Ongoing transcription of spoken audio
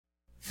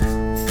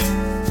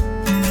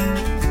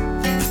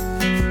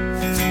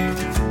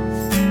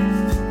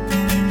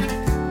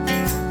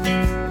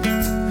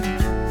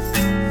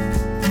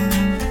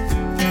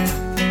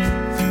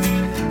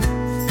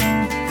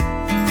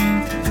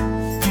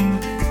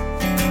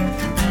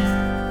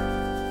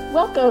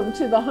Welcome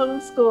to the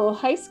Homeschool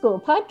High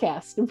School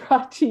podcast,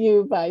 brought to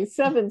you by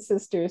Seven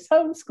Sisters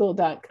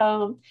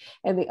Homeschool.com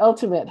and the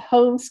Ultimate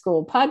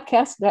Homeschool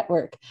Podcast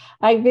Network.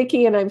 I'm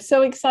Vicki, and I'm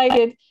so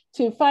excited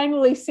to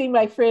finally see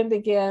my friend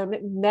again,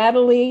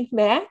 Natalie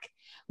Mack.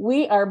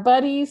 We are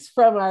buddies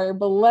from our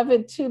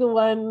beloved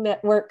 2-to-1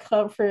 network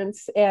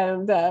conference,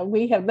 and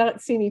we have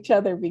not seen each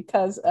other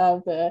because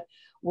of the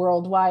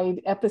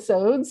worldwide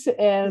episodes.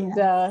 And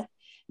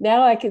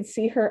now I can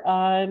see her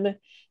on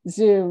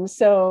Zoom.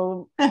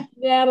 So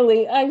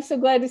Natalie, I'm so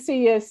glad to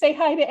see you. Say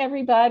hi to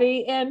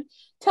everybody and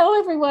tell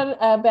everyone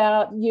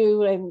about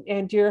you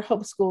and your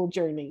homeschool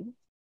journey.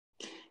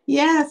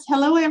 Yes.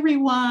 Hello,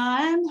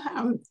 everyone.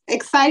 I'm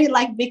excited,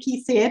 like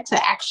Vicki said,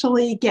 to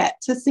actually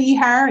get to see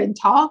her and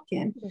talk.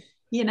 And,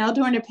 you know,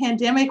 during the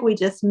pandemic, we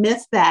just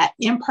missed that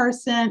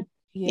in-person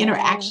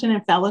interaction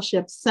and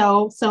fellowship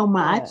so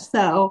much.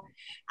 So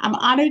I'm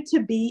honored to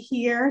be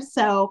here.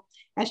 So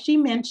as she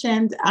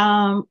mentioned,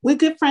 we're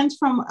good friends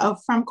from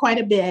quite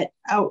a bit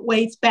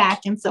ways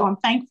back. And so I'm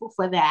thankful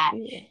for that.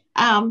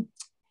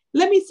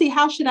 Let me see,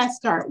 how should I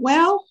start?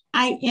 Well,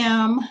 I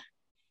am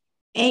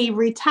a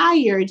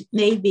retired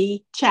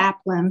Navy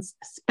chaplain's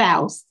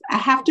spouse. I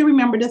have to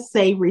remember to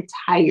say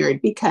retired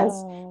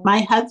because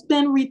my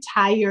husband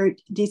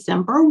retired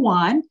December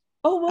 1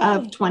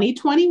 of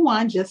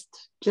 2021, just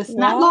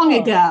not long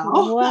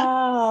ago.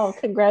 Wow.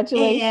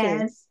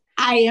 Congratulations. And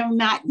I am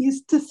not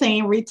used to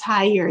saying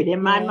retired.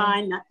 In my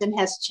mind, nothing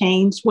has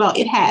changed. Well,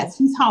 it has.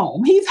 He's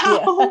home. He's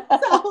home.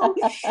 So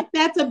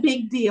that's a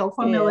big deal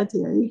for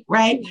military,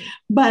 right?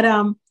 But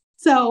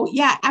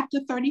after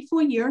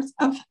 34 years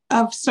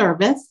of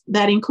service,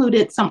 that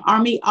included some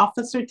Army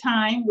officer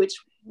time, which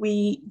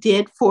we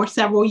did for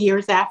several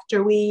years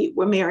after we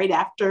were married,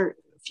 after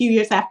a few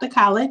years after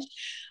college.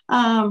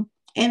 And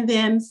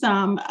then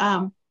some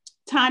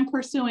time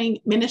pursuing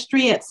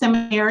ministry at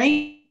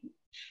seminary.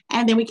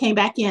 And then we came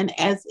back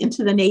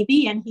into the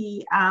Navy, and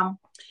he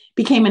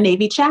became a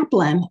Navy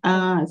chaplain.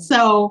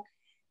 So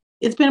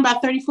it's been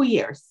about 34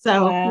 years.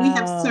 So we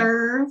have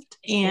served,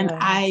 and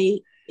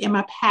I am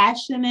a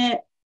passionate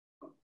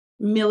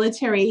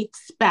military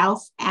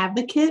spouse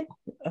advocate.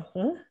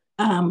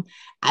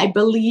 I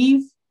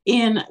believe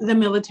in the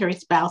military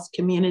spouse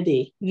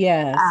community.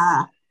 Yes.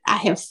 I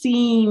have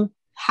seen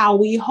how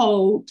we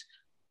hold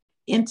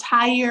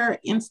entire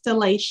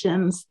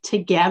installations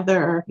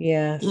together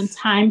in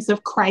times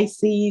of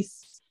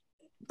crises,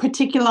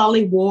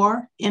 particularly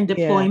war and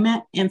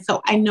deployment. And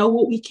so I know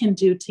what we can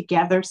do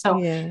together. So,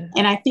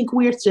 and I think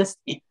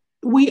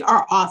we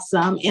are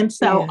awesome. And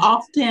so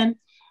often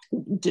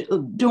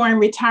during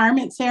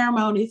retirement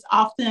ceremonies,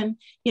 often,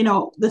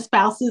 the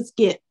spouses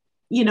get,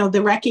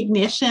 the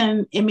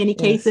recognition in many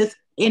cases.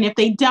 And if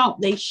they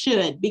don't, they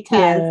should,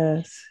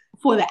 because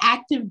for the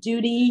active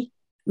duty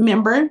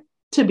member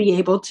to be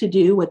able to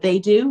do what they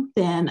do,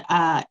 then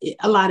a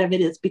lot of it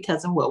is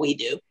because of what we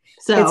do.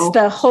 So it's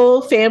the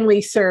whole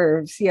family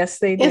serves. Yes,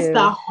 they do. It's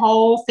the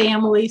whole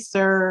family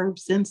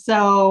serves. And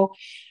so,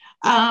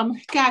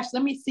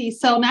 let me see.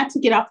 So not to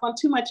get off on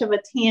too much of a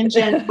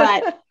tangent,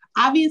 but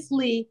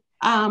obviously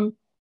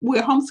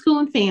we're a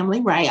homeschooling family,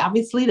 right?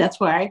 Obviously that's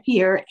why I'm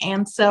here.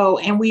 And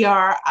we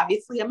are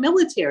obviously a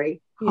military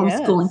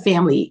homeschooling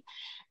family.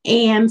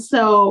 And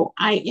so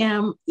I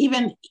am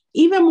even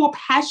more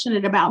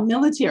passionate about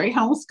military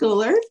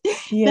homeschoolers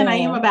than I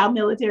am about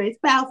military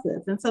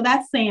spouses. And so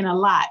that's saying a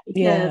lot,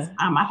 because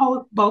I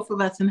hold both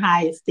of us in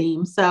high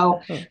esteem. So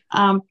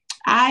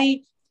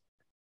I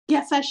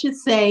guess I should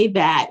say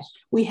that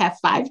we have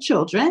 5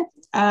 children.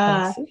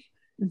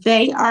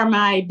 They are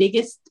my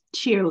biggest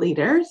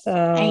cheerleaders,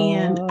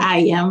 and I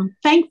am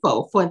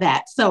thankful for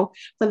that. So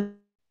for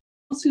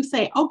who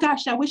say, oh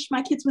gosh, I wish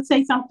my kids would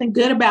say something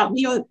good about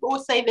me, or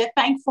say they're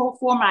thankful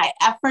for my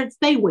efforts,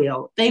 they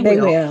will. They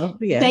will.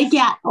 Yes. They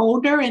got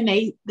older, and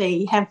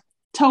they have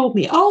told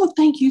me, oh,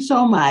 thank you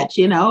so much,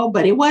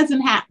 but it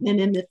wasn't happening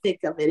in the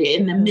thick of it.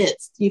 In the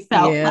midst, you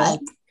felt like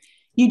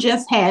you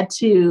just had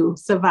to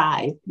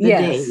survive the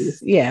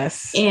days.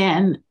 Yes.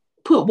 And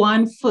put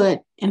one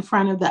foot in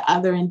front of the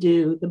other and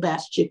do the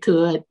best you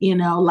could,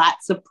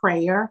 lots of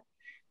prayer,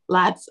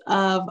 lots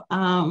of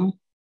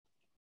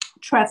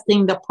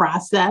trusting the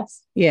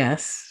process.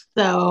 Yes.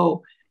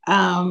 So,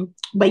 so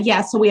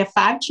we have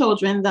 5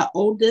 children. The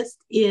oldest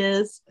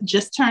is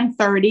just turned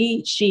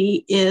 30.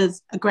 She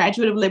is a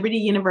graduate of Liberty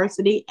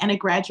University and a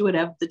graduate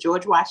of the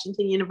George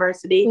Washington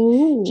University.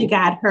 Ooh. She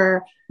got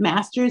her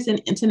master's in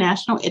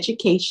international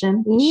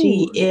education. Ooh.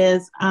 She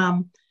is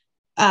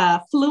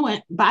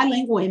fluent,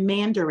 bilingual in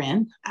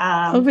Mandarin.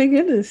 Oh my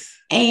goodness.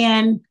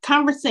 And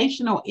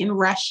conversational in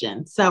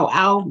Russian. So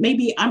I'll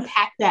maybe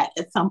unpack that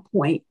at some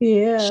point.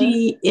 Yeah.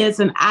 She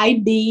is an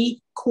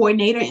IB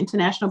coordinator,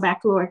 International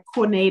Baccalaureate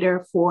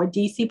coordinator for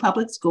DC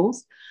Public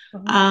Schools.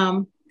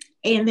 Uh-huh.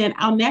 And then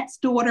our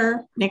next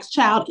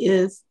child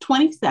is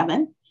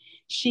 27.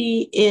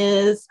 She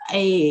is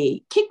a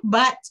kick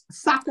butt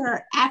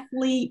soccer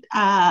athlete,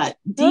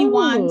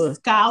 D1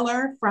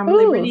 scholar from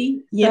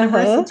Liberty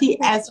University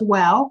as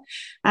well.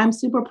 I'm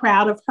super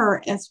proud of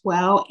her as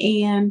well.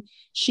 And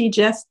she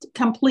just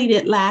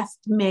completed last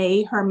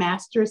May her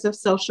Master's of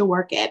Social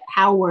Work at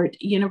Howard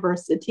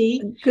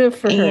University. Good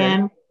for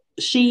her.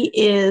 She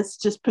is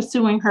just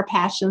pursuing her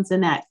passions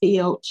in that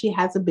field. She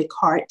has a big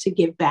heart to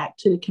give back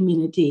to the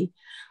community.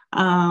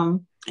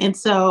 And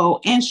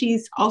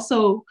she's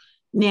also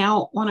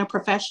now on a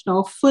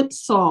professional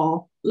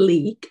futsal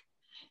league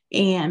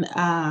and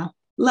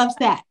loves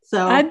that.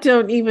 So I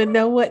don't even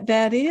know what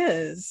that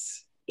is.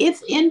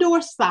 It's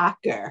indoor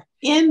soccer.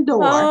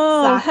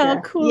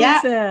 How cool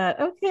is that?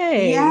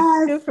 Okay.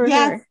 Yes. Good for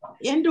her.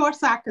 Indoor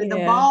soccer. Yeah.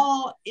 The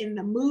ball and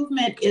the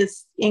movement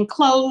is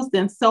enclosed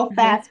and so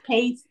fast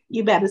paced.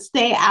 You better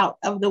stay out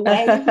of the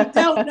way. You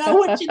don't know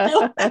what you're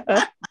doing.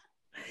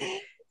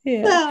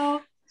 Yeah.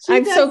 So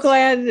I'm so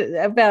glad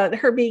about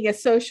her being a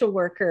social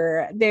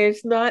worker.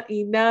 There's not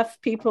enough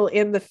people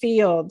in the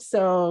field.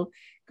 So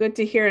good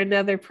to hear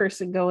another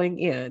person going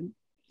in.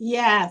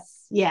 Yes.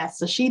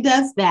 So she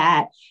does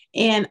that.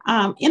 And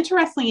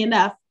interestingly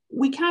enough,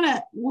 we kind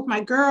of, with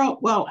my girl,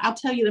 well, I'll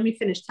tell you, let me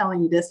finish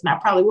telling you this, and I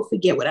probably will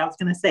forget what I was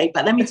going to say,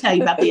 but let me tell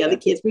you about the other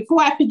kids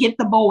before I forget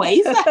the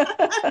boys.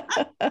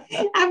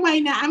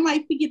 I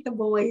might forget the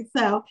boys.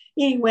 So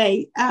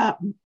anyway,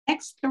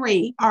 next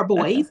three are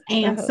boys.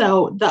 And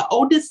so the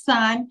oldest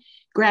son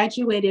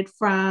graduated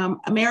from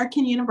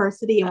American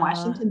University in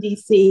Washington,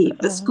 D.C.,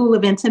 the School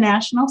of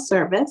International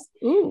Service.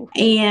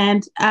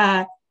 And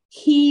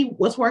he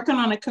was working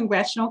on a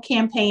congressional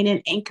campaign in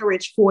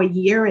Anchorage for a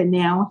year, and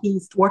now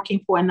he's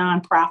working for a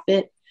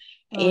nonprofit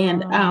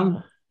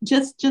and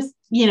just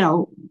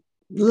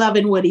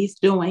loving what he's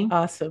doing.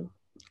 Awesome.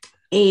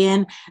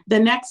 And the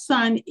next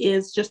son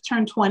is just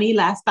turned 20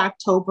 last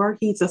October.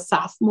 He's a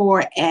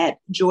sophomore at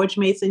George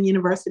Mason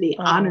University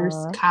Honors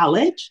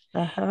College.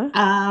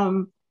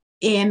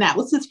 And that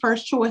was his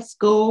first choice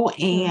school.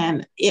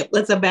 And it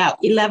was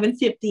about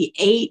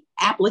 11:58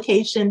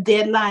 application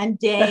deadline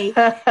day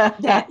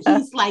that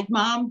he's like,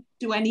 Mom,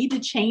 do I need to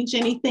change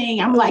anything?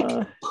 I'm like,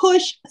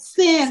 push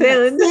send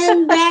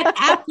that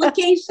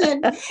application,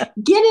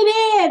 get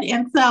it in.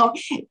 And so,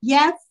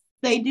 yes,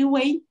 they do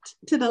wait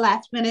to the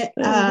last minute,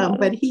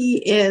 but he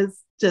is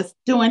just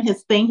doing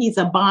his thing. He's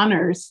a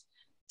Bonner's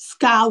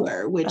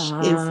scholar, which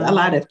is a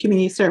lot of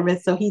community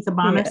service. So he's a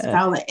Bonner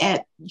scholar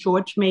at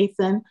George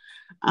Mason.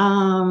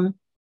 And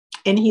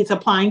he's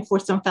applying for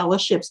some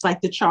fellowships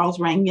like the Charles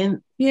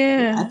Rangan.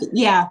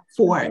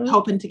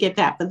 Hoping to get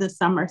that for the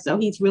summer. So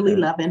he's really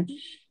loving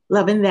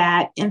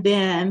that. And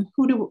then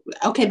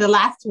the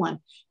last one,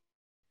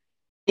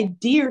 a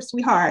dear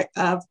sweetheart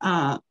of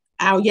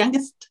our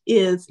youngest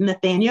is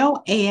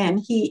Nathaniel, and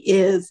he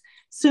is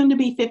soon to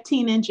be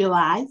 15 in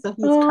July. So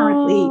he's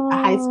currently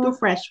a high school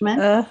freshman.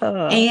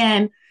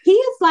 And he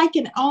is like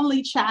an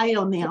only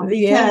child now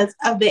because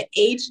of the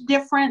age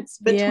difference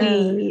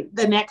between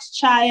the next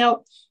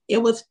child.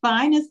 It was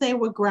fine as they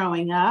were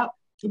growing up,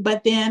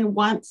 but then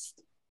once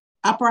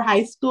upper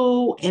high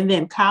school and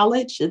then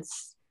college,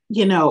 it's,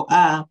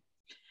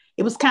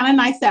 it was kind of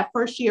nice that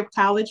first year of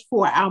college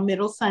for our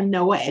middle son,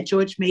 Noah, at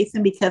George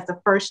Mason, because the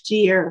first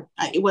year,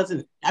 it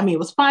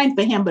was fine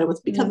for him, but it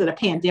was because of the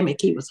pandemic,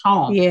 he was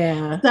home.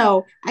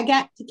 So I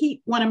got to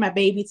keep one of my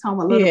babies home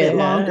a little bit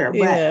longer,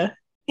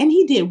 and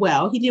he did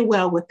well. He did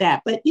well with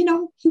that, but he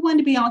wanted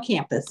to be on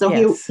campus. So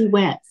he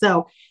went.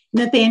 So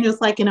Nathaniel's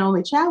like an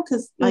only child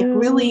because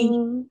really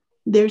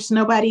there's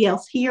nobody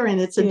else here and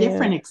it's a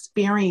different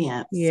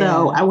experience.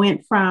 So I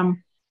went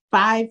from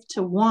 5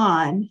 to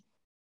 1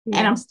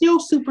 and I'm still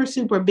super,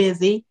 super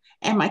busy.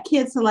 And my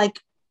kids are like,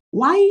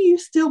 why are you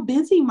still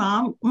busy,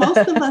 Mom? Most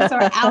of us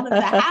are out of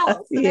the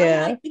house. And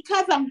I'm like,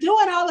 because I'm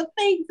doing all the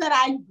things that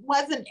I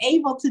wasn't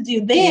able to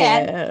do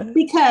then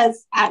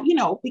because I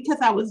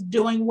was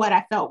doing what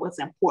I felt was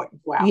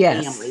important for our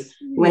family,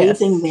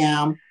 raising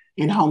them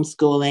and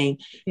homeschooling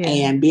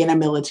and being a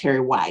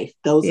military wife.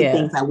 Those are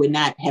things I would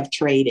not have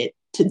traded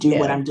to do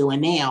what I'm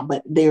doing now,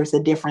 but there's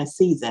a different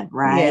season,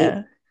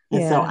 right?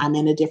 And so I'm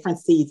in a different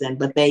season,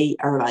 but they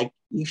are like,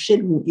 you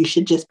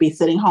should just be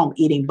sitting home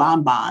eating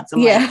bonbons.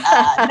 I'm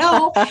like,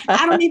 no,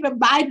 I don't even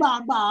buy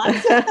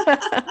bonbons.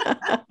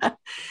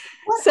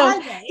 What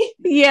are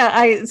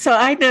they? So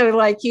I know,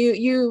 like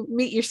you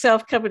meet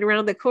yourself coming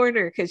around the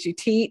corner because you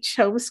teach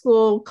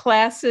homeschool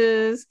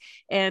classes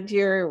and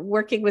you're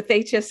working with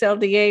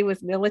HSLDA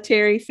with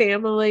military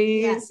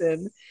families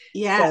and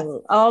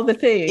so all the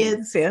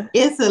things.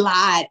 It's a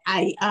lot.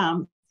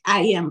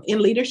 I am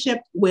in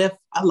leadership with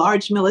a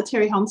large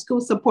military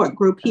homeschool support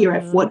group here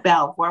at Fort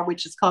Belvoir,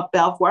 which is called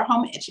Belvoir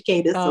Home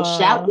Educators. So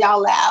shout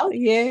y'all out.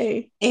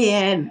 Yay.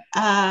 And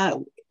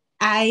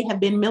I have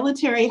been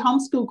military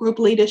homeschool group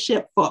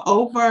leadership for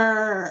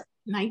over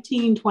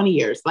 19, 20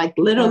 years, like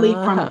literally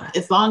from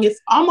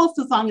almost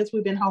as long as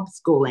we've been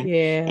homeschooling.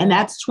 And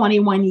that's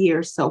 21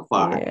 years so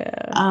far.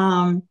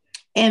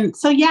 And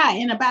so,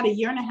 and about a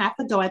year and a half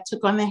ago, I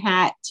took on the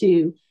hat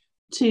to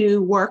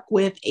work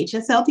with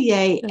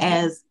HSLDA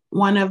as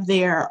one of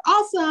their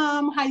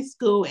awesome high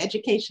school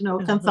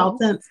educational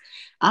consultants.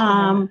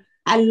 I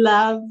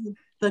love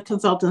the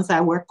consultants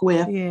I work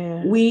with.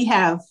 Yeah. We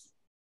have,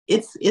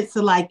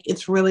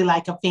 it's really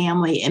like a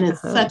family, and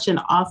it's such an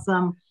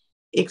awesome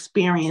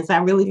experience. I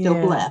really feel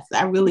blessed.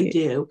 I really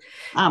do.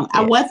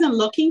 I wasn't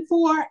looking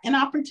for an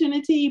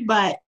opportunity,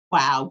 but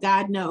wow,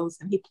 God knows,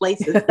 and he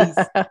places these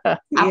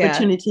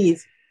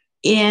opportunities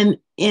in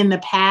the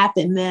path.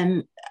 And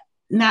then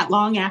not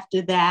long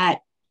after that,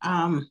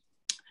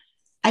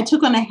 I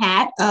took on a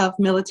hat of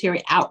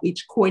military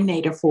outreach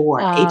coordinator for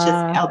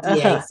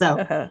HSLDA.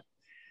 So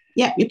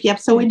Yep.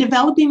 So we're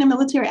developing the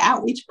military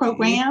outreach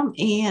program,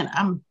 and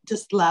I'm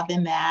just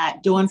loving that.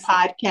 Doing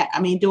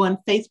doing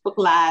Facebook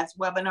Lives,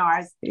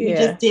 webinars. We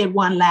just did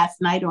one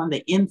last night on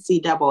the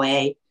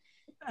NCAA.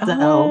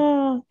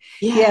 So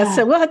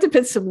so we'll have to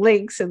put some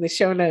links in the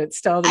show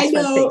notes to all these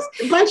fun things.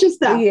 A bunch of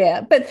stuff.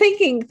 Yeah, but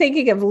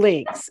thinking of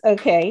links,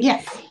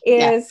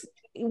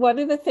 one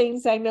of the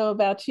things I know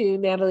about you,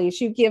 Natalie,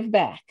 is you give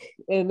back,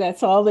 and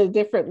that's all the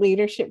different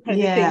leadership kind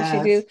of things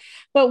you do.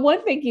 But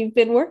one thing you've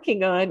been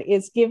working on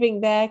is giving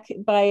back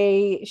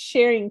by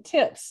sharing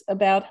tips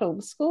about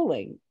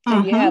homeschooling.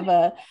 And you have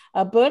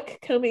a book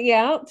coming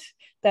out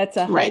that's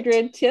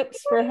 100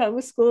 tips for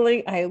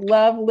homeschooling. I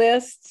love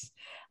lists.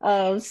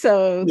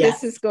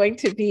 This is going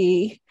to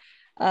be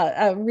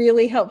a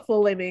really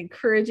helpful and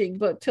encouraging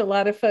book to a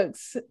lot of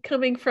folks,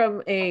 coming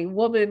from a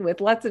woman with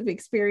lots of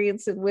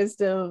experience and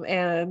wisdom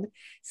and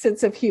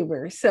sense of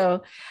humor.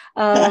 So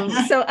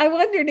I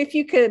wondered if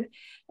you could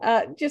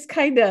just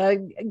kind of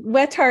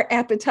whet our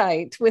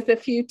appetite with a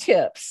few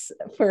tips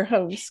for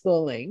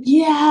homeschooling.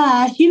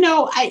 Yeah,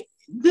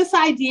 this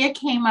idea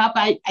came up.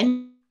 I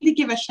to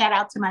give a shout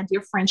out to my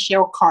dear friend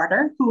Cheryl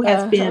Carter, who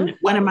has been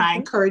one of my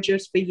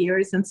encouragers for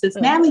years, and says,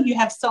 Natalie, you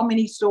have so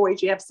many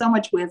stories, you have so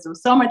much wisdom,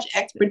 so much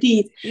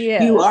expertise.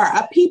 You are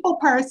a people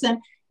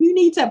person. You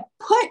need to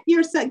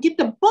get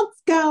the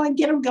books going,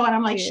 get them going.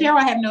 I'm like, Cheryl,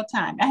 I have no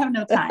time.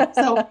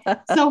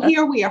 So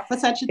here we are for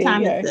such a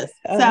time as this.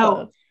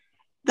 So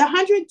the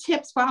 100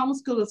 tips for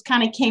homeschoolers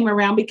kind of came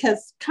around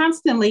because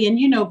constantly, and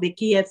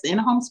Vicki, it's in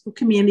a homeschool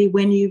community,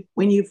 when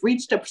you've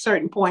reached a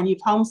certain point, you've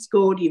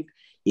homeschooled,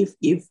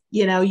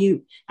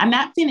 I'm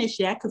not finished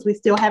yet because we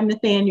still have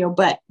Nathaniel,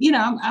 but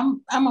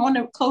I'm on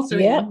the closer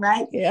end,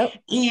 right? Yep.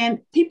 And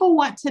people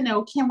want to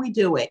know, can we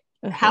do it?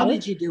 How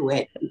did you do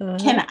it?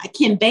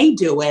 Can they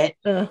do it?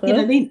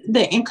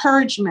 The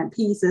encouragement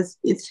piece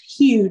is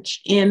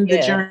huge in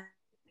the journey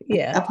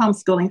of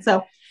homeschooling.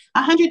 So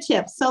 100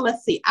 tips. So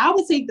let's see. I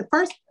would say the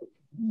first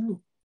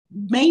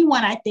main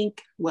one, I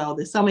think, well,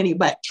 there's so many,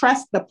 but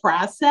trust the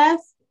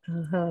process.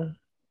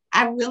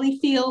 I really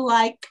feel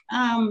like,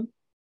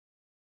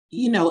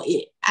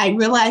 I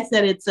realize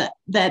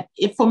that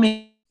for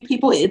many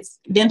people, it's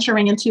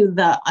venturing into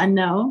the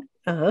unknown,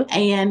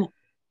 and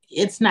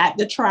it's not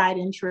the tried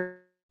and true.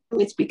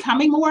 It's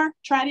becoming more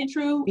tried and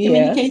true. In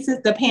many cases,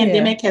 the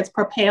pandemic has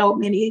propelled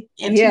many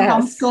into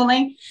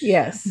homeschooling.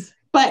 Yes.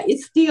 But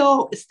it's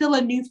still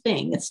a new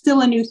thing. It's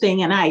still a new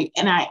thing. And I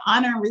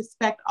honor and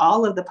respect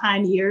all of the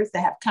pioneers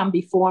that have come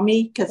before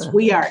me, because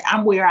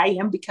I'm where I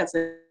am because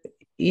of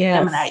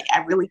them. And I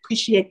really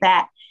appreciate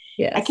that.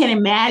 Yes. I can't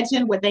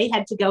imagine what they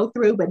had to go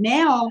through, but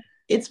now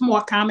it's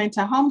more common to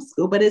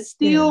homeschool, but it's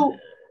still,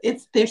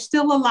 there's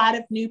still a lot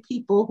of new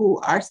people who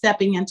are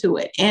stepping into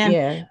it,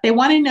 and they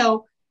want to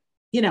know,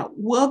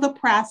 will the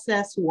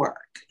process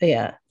work?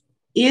 Yeah.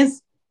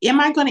 Am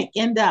I going to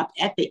end up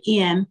at the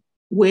end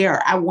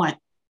where I want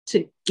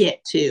to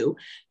get to?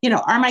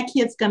 Are my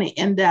kids going to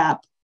end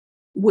up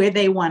where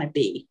they want to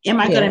be?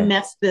 Am I going to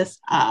mess this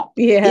up?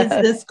 Is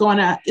this going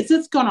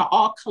to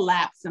all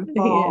collapse and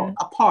fall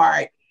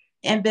apart?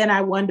 And then I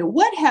wonder,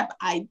 what have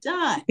I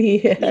done?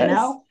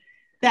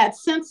 That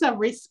sense of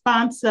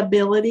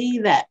responsibility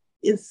that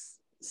is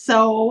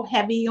so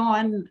heavy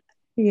on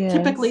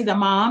typically the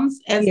moms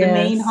as the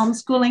main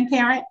homeschooling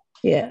parent.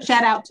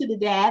 Shout out to the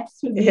dads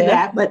who do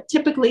that, but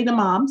typically the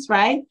moms,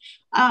 right?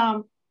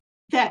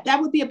 That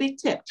would be a big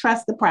tip.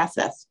 Trust the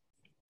process.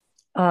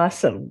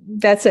 Awesome.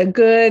 That's a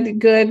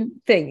good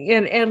thing.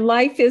 And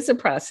life is a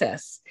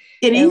process.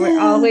 It is. We're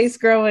always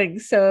growing.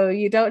 So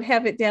you don't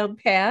have it down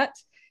pat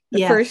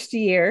the first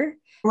year.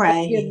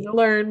 Right. You can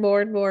learn more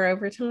and more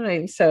over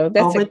time. So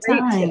that's a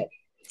great tip.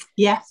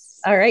 Yes.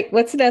 All right.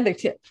 What's another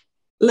tip?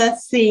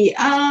 Let's see.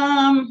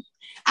 I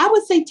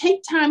would say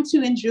take time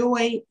to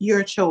enjoy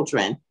your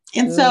children.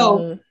 And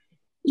so,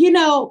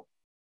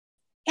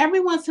 every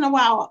once in a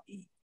while,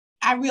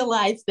 I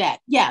realize that,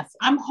 yes,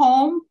 I'm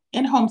home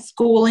and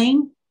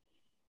homeschooling,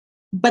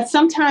 but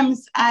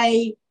sometimes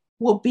I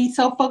will be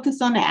so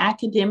focused on the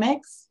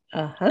academics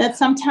that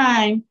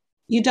sometimes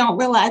you don't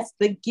realize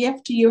the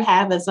gift you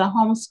have as a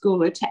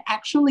homeschooler to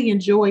actually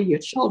enjoy your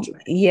children.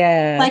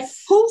 Yes. Like,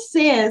 who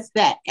says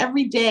that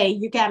every day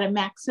you got to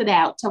max it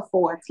out to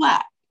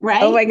 4:00,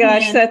 right? Oh my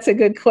gosh, and that's a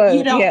good quote.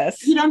 You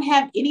don't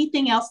have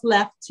anything else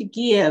left to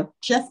give,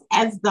 just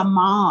as the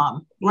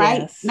mom,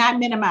 right? Not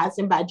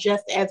minimizing by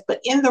just as, but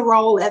in the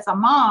role as a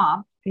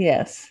mom.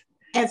 Yes.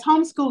 as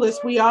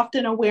homeschoolers, we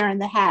often are wearing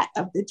the hat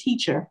of the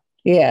teacher.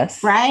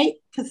 Yes. Right?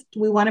 Because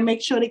we want to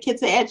make sure the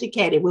kids are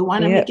educated. We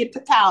want them to get to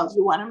college.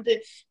 We want them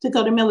to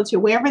go to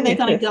military, wherever they're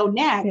going to go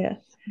next. Yeah.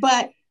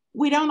 But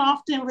we don't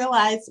often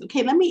realize,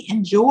 okay, let me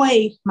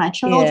enjoy my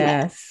children.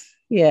 Yes.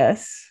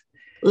 Yes.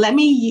 Let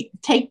me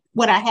take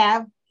what I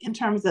have in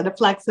terms of the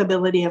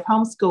flexibility of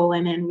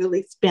homeschooling and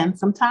really spend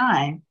some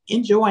time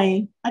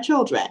enjoying my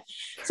children.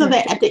 So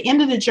that at the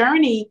end of the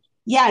journey,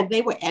 yeah,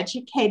 they were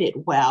educated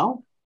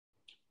well,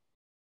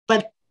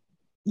 but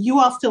you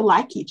all still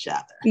like each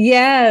other.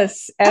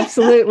 Yes,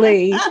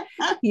 absolutely.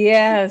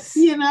 Yes.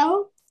 You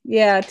know?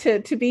 Yeah,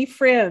 to be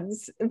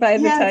friends by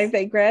the time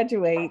they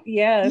graduate.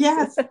 Yes.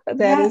 Yes.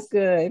 That is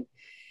good.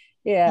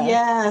 Yeah.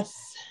 Yes.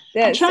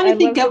 I'm trying to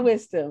think of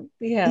wisdom.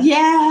 Yeah.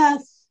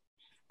 Yes.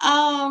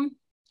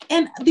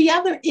 And the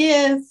other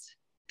is,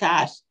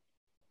 gosh,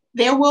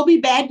 there will be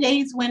bad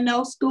days when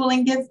no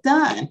schooling gets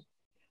done.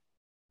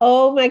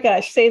 Oh my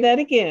gosh, say that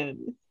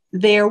again.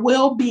 There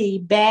will be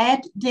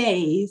bad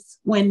days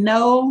when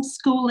no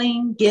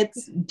schooling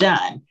gets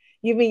done.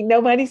 You mean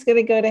nobody's going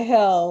to go to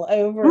hell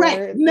over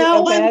right?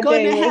 No one's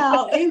going to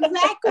hell.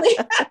 Exactly.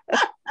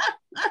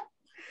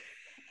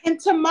 And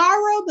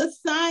tomorrow the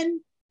sun,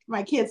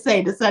 my kids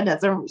say the sun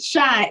doesn't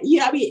shine.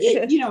 I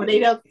mean, they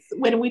don't.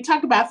 When we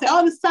talk about say,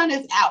 oh, the sun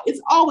is out,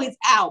 it's always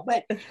out.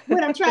 But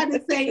what I'm trying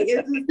to say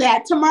is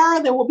that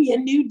tomorrow there will be a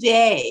new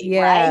day.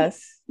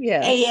 Yes. Right?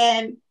 Yes.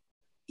 And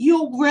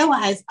you'll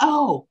realize,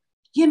 oh,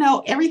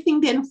 everything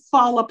didn't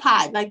fall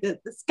apart. Like the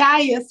sky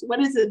is, what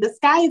is it? The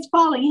sky is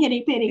falling,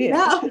 henny penny. Yeah.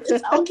 No, it's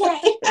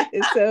okay.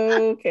 It's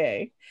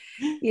okay.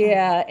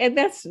 Yeah. And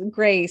that's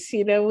grace.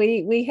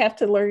 We have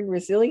to learn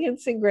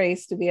resilience and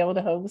grace to be able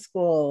to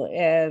homeschool.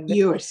 And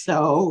you're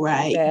so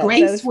right.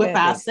 Grace with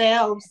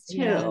ourselves too.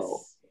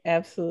 Yes,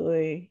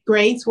 absolutely.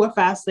 Grace with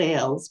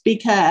ourselves,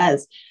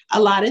 because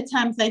a lot of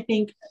times I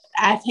think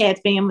I've had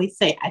families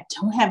say, I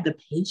don't have the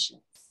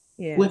patience.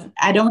 Yeah.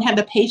 I don't have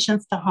the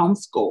patience to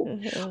homeschool.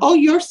 Mm-hmm. Oh,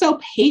 you're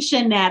so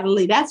patient,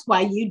 Natalie. That's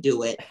why you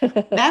do it.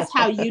 That's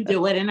how you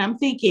do it. And I'm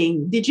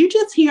thinking, did you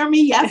just hear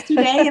me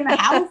yesterday in the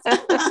house?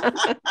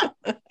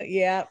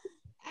 Yeah.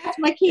 Ask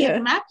my kids,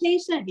 am I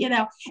patient?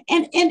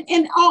 And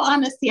in all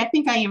honesty, I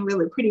think I am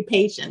really pretty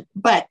patient.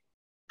 But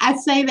I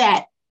say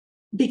that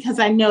because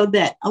I know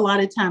that a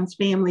lot of times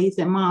families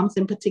and moms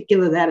in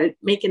particular that are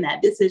making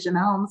that decision to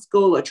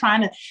homeschool or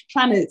trying to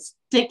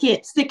stick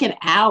it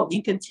out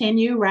and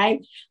continue,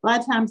 right? A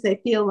lot of times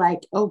they feel like,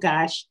 oh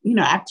gosh,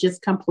 I've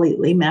just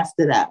completely messed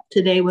it up.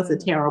 Today was a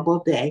terrible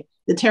day.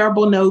 The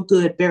terrible, no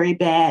good, very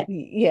bad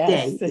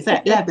day. Is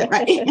that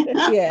right?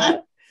 Yeah.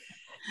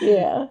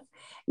 Yeah.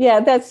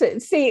 Yeah, that's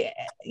it. See,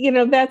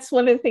 that's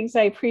one of the things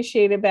I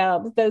appreciate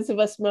about those of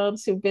us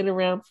moms who've been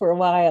around for a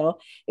while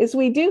is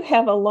we do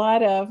have a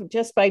lot of,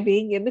 just by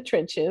being in the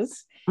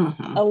trenches,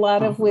 a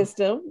lot of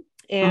wisdom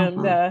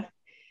and our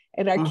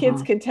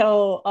kids can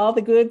tell all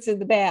the goods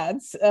and the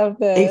bads of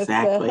the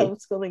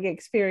homeschooling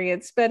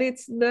experience. But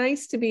it's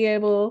nice to be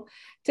able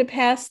to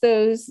pass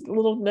those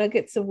little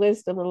nuggets of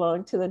wisdom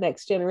along to the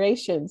next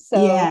generation.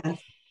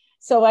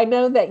 So I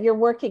know that you're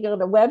working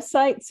on a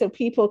website so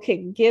people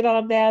can get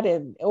on that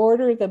and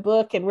order the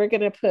book. And we're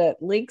going to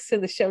put links in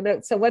the show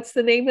notes. So what's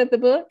the name of the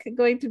book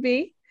going to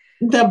be?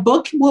 The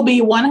book will be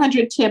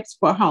 100 Tips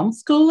for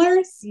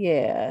Homeschoolers.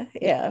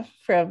 Yeah.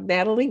 From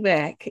Natalie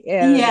Mack.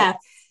 And,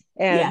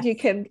 And you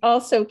can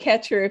also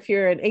catch her if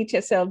you're an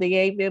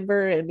HSLDA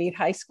member and need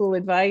high school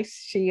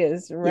advice. She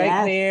is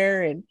right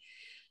there. And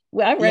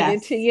I run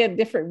into you in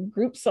different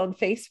groups on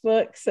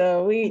Facebook.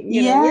 So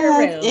we're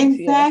around.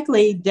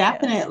 Exactly.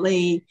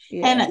 Definitely.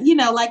 Yeah. And,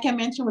 like I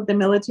mentioned with the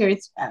military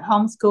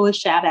homeschoolers,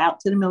 shout out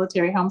to the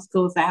military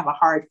homeschoolers. I have a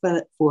heart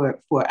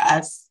for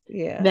us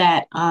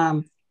that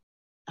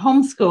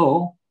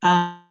homeschool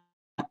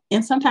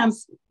in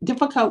sometimes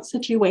difficult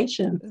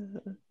situations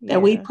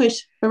that we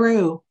push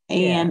through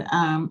and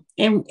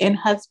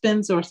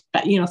husbands or,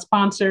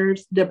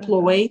 sponsors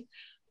deploy.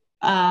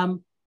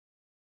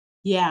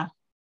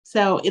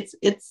 So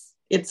it's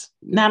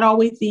not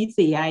always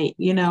easy. I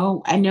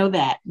know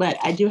that, but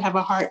I do have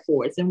a heart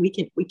for it, and we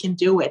can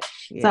do it.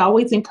 So I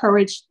always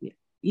encourage,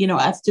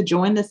 us to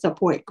join the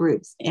support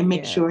groups and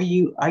make sure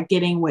you are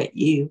getting what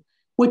you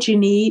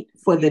need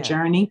for the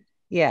journey.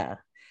 Yeah.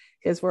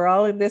 Because we're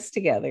all in this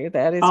together.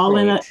 That is all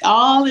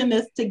in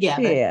this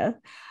together. Yeah.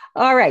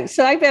 All right.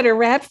 So I better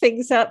wrap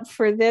things up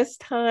for this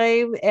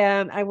time.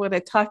 And I want to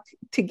talk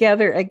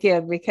together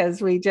again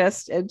because we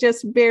just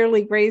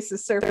barely grazed the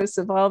surface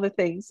of all the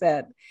things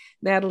that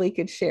Natalie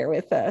could share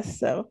with us.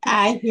 So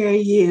I hear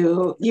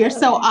you. You're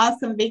so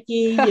awesome,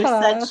 Vicki. You're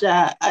such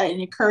an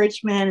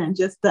encouragement and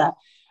just a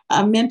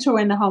mentor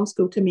in the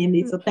homeschool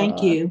community. So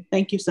thank you.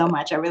 Thank you so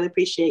much. I really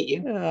appreciate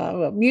you.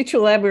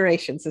 Mutual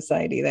Admiration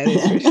Society, that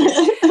is for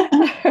sure.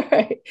 All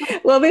right.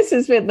 Well, this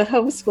has been the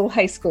Homeschool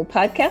High School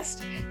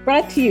Podcast,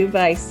 brought to you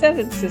by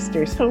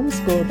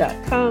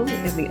 7sistershomeschool.com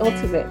and the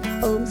Ultimate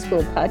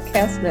Homeschool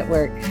Podcast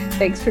Network.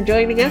 Thanks for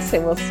joining us,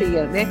 and we'll see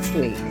you next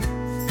week.